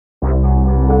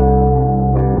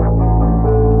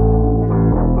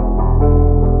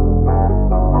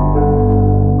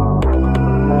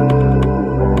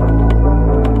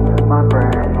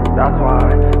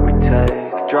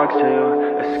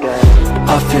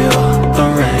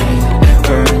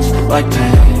like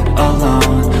pain,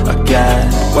 alone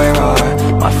again. Where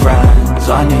are my friends?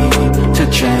 I need to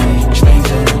change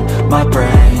things in my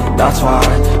brain. That's why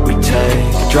we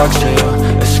take drugs to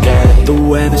escape. The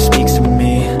weather speaks to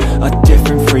me, a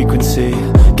different frequency.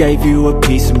 Gave you a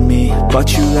piece of me,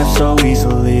 but you left so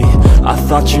easily. I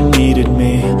thought you needed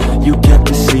me, you kept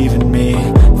deceiving me.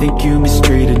 Think you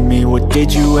mistreated me, what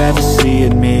did you ever see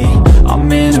in me?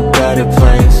 I'm in a better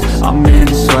place, I'm in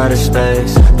a sweater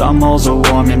space. The mole's a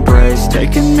warm embrace,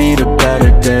 taking me to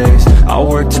better days. I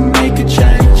work to make a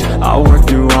change, I work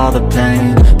through all the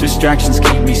pain. Distractions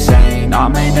keep me sane, I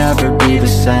may never be the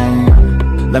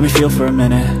same. Let me feel for a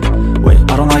minute, wait,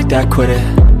 I don't like that, quit it.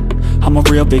 I'm a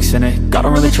real big cynic, I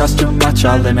don't really trust too much,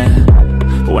 I limit.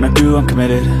 But when I do, I'm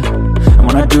committed, and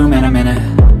when I do, man, I'm in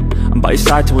it. I'm by your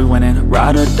side till we winning,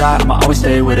 ride or die, I'ma always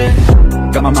stay with it.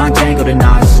 Got my mind tangled in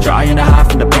knots, trying to hide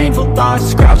from the painful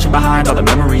thoughts. Crouching behind all the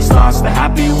memories lost, the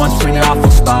happy ones between the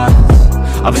awful spots.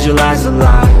 I visualize a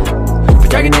lie,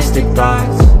 protagonistic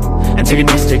thoughts,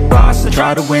 antagonistic boss. I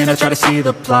try to win, I try to see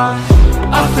the plot.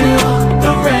 I feel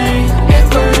the rain, it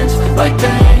burns like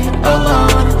pain,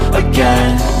 alone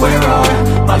again. Where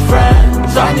are my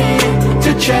friends? I need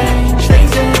to change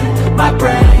things in my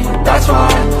brain. That's why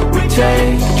we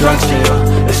take drugs to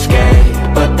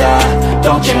escape, but that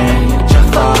don't change a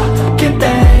fucking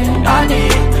thing. I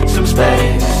need some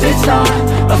space, it's not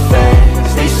a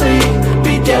phase. These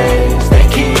sleepy days, they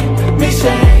keep me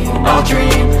sane. I'll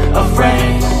dream of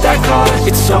rain that cause.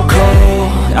 It's so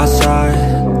cold outside,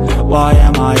 why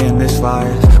am I in this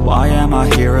life? Why am I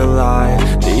here alive?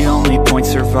 The only point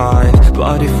survive,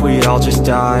 but if we all just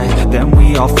die, then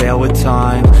we all fail with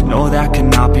time. No, that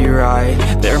cannot be right,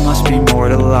 there must be more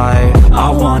to life.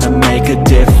 I wanna make a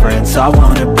difference, I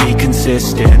wanna be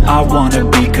consistent, I wanna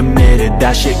be committed,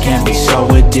 that shit can be so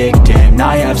addicting.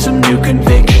 I have some new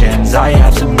convictions, I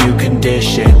have some new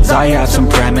conditions, I have some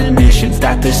premonitions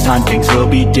that this time things will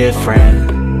be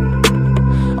different.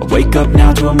 I wake up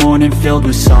now to a morning filled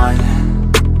with sun.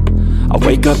 I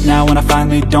wake up now and I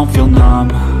finally don't feel numb.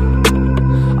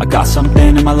 I got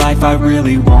something in my life I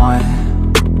really want,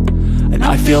 and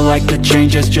I feel like the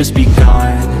change has just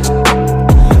begun.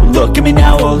 Look at me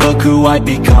now, oh look who I've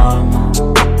become.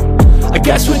 I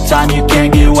guess with time you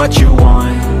can get what you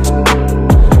want.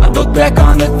 I look back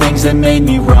on the things that made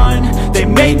me run, they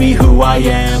made me who I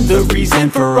am, the reason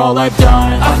for all I've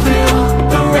done. I feel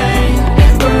the rain,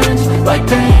 it burns like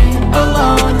pain,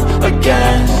 alone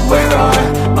again. Where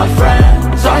are my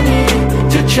friends? I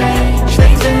need to change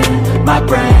things in my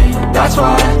brain. That's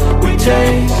why we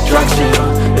take drugs to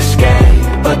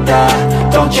escape, but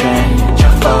that don't change a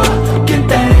fucking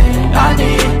thing. I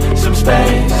need some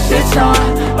space, it's not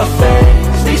a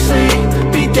phase. These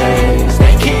sleepy days,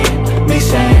 they keep me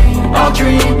sane. I'll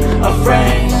dream of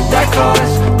rain that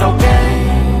cause no pain.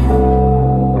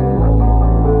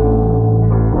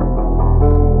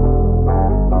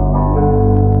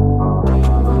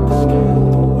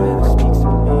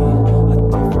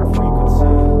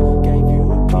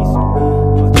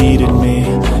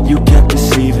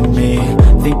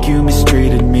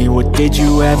 Did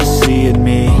you ever see in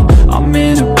me? I'm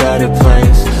in a better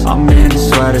place, I'm in a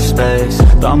sweater space.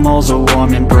 The mole's a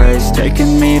warm embrace,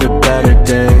 taking me to better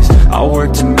days. I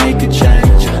work to make a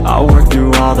change, I work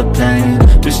through all the pain.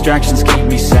 Distractions keep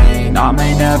me sane, I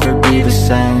may never be the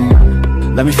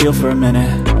same. Let me feel for a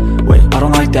minute, wait, I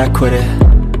don't like that, quit it.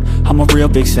 I'm a real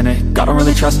big cynic, I don't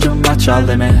really trust too much, I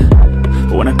limit.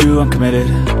 But when I do, I'm committed,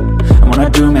 and when I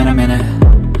do, man, I'm in it.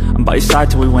 I'm by your side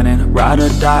till we winning, ride or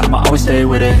die, I'ma always stay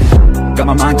with it. Got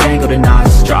my mind tangled in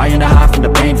knots, trying to hide from the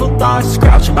painful thoughts.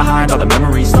 Crouching behind all the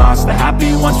memories lost, the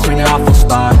happy ones between the awful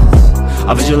spots.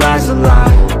 I visualize a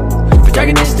lie,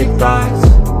 protagonistic thoughts,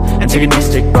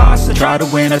 antagonistic boss. I try to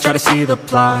win, I try to see the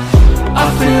plot. I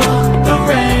feel the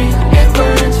rain, it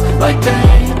burns like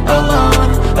pain,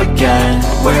 alone again.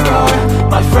 Where are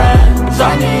my friends?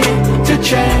 I need to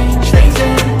change things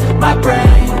in my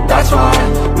brain. That's why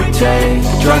we take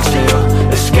drugs to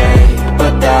escape,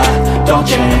 but that don't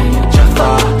change a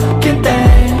fucking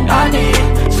thing. I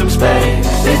need some space,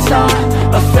 it's not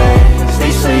a phase.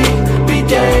 These sleepy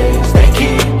days, they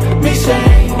keep me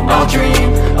sane. I'll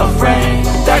dream of rain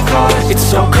that cause. It's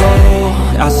so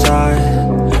cold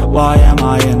outside, why am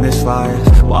I in this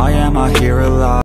life? Why am I here alive?